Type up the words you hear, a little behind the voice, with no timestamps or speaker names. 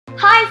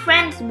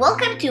friends,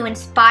 welcome to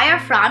Inspire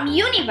from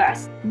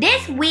Universe.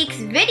 This week's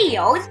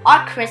videos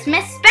are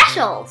Christmas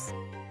specials.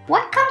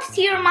 What comes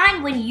to your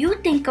mind when you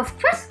think of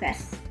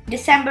Christmas?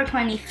 December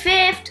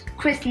 25th,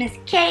 Christmas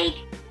cake,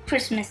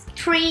 Christmas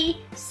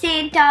tree,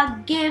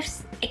 Santa,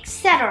 gifts,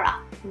 etc.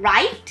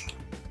 Right?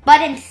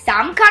 But in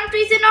some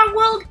countries in our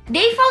world,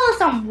 they follow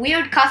some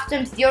weird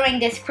customs during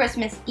this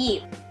Christmas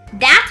Eve.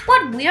 That's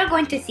what we are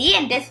going to see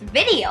in this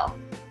video.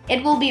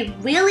 It will be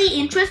really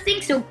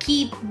interesting, so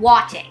keep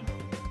watching.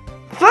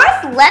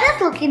 First, let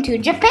us look into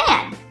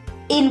Japan.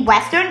 In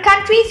Western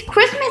countries,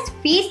 Christmas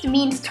feast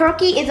means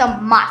turkey is a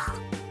must.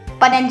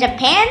 But in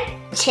Japan,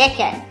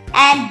 chicken.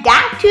 And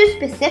that too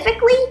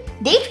specifically,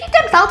 they treat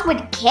themselves with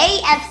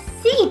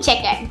KFC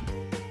chicken.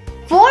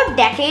 4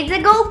 decades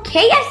ago,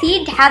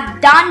 KFC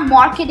has done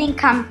marketing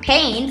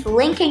campaigns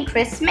linking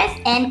Christmas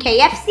and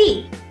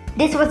KFC.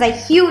 This was a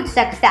huge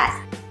success.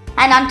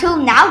 And until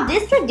now,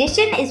 this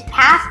tradition is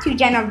passed to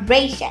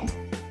generations.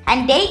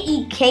 And they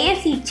eat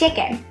KFC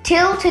chicken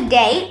till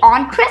today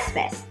on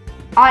Christmas.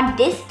 On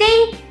this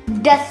day,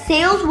 the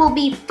sales will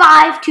be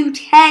 5 to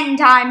 10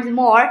 times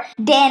more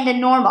than the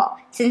normal,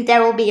 since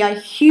there will be a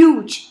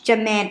huge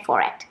demand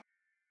for it.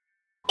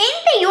 In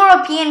the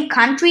European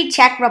country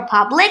Czech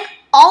Republic,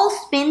 all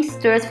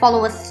spinsters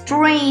follow a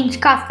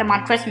strange custom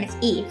on Christmas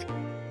Eve.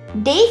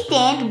 They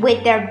stand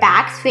with their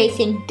backs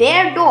facing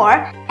their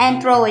door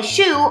and throw a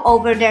shoe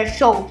over their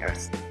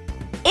shoulders.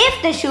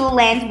 If the shoe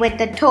lands with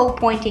the toe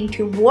pointing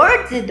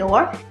towards the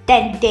door,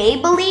 then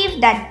they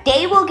believe that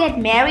they will get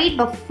married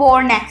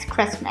before next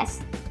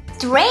Christmas.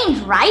 Strange,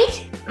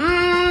 right?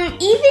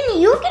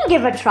 Even you can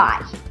give a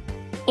try.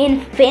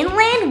 In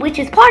Finland, which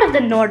is part of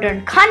the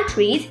northern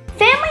countries,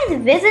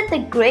 families visit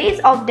the graves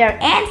of their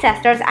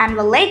ancestors and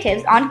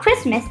relatives on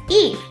Christmas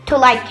Eve to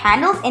light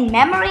candles in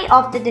memory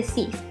of the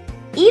deceased.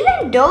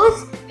 Even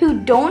those who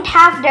don't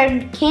have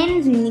their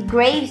kin's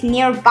graves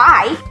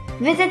nearby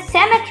visit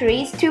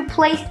cemeteries to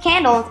place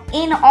candles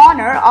in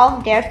honor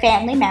of their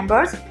family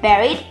members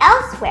buried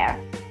elsewhere.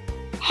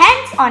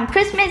 Hence, on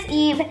Christmas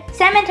Eve,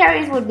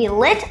 cemeteries would be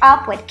lit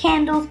up with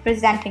candles,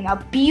 presenting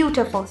a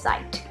beautiful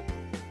sight.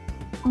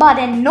 But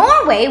in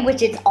Norway,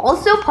 which is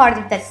also part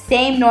of the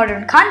same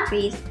northern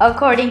countries,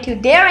 according to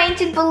their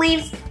ancient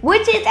beliefs,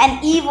 witches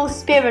and evil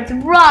spirits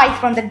rise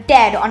from the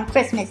dead on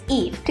Christmas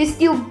Eve to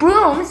steal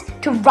brooms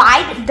to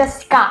ride the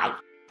sky,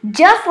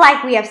 just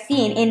like we have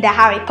seen in the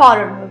Harry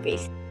Potter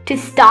movies. To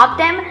stop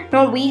them,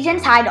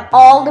 Norwegians hide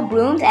all the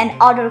brooms and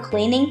other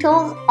cleaning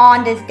tools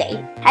on this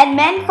day, and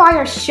men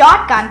fire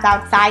shotguns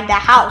outside the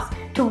house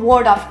to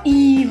ward off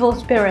evil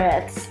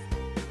spirits.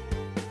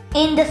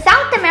 In the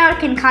South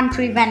American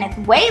country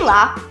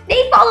Venezuela,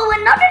 they follow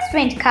another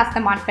strange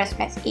custom on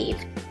Christmas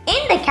Eve.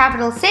 In the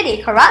capital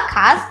city,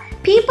 Caracas,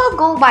 people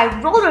go by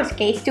roller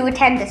skates to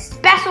attend the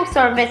special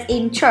service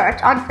in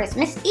church on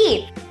Christmas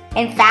Eve.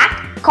 In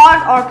fact,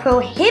 cars are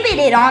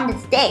prohibited on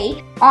this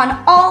day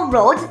on all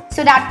roads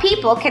so that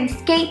people can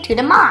skate to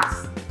the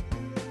mass.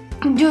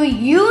 Do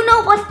you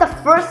know what's the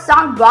first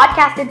song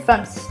broadcasted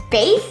from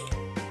space?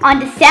 On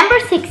December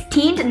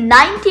 16,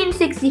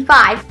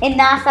 1965, in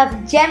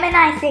NASA's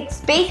Gemini 6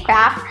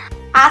 spacecraft,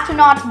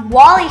 astronaut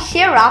Wally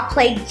Schirra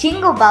played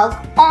Jingle Bells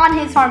on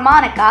his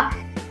harmonica,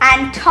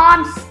 and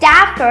Tom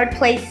Stafford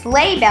played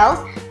Sleigh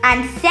Bells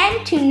and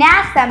sent to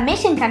NASA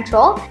Mission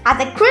Control as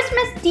a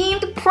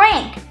Christmas-themed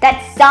prank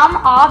that some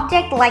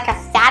object like a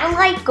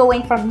satellite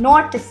going from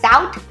north to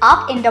south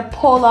up in the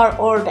polar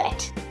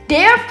orbit.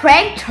 Their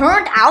prank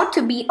turned out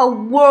to be a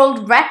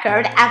world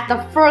record as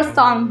the first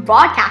song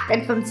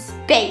broadcasted from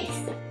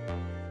space.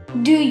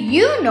 Do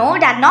you know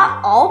that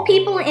not all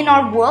people in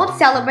our world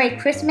celebrate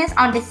Christmas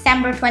on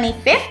December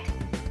 25th?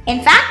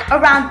 In fact,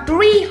 around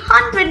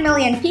 300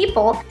 million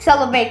people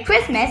celebrate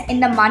Christmas in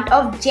the month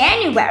of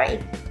January.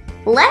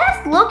 Let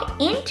us look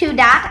into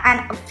that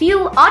and a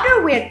few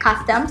other weird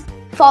customs,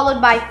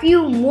 followed by a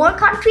few more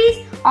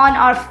countries on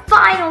our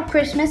final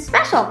Christmas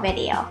special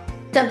video.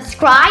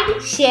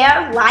 Subscribe,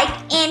 share,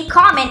 like, and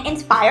comment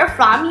Inspire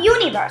from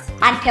Universe.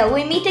 Until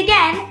we meet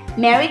again,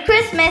 Merry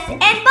Christmas and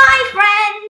bye, friends!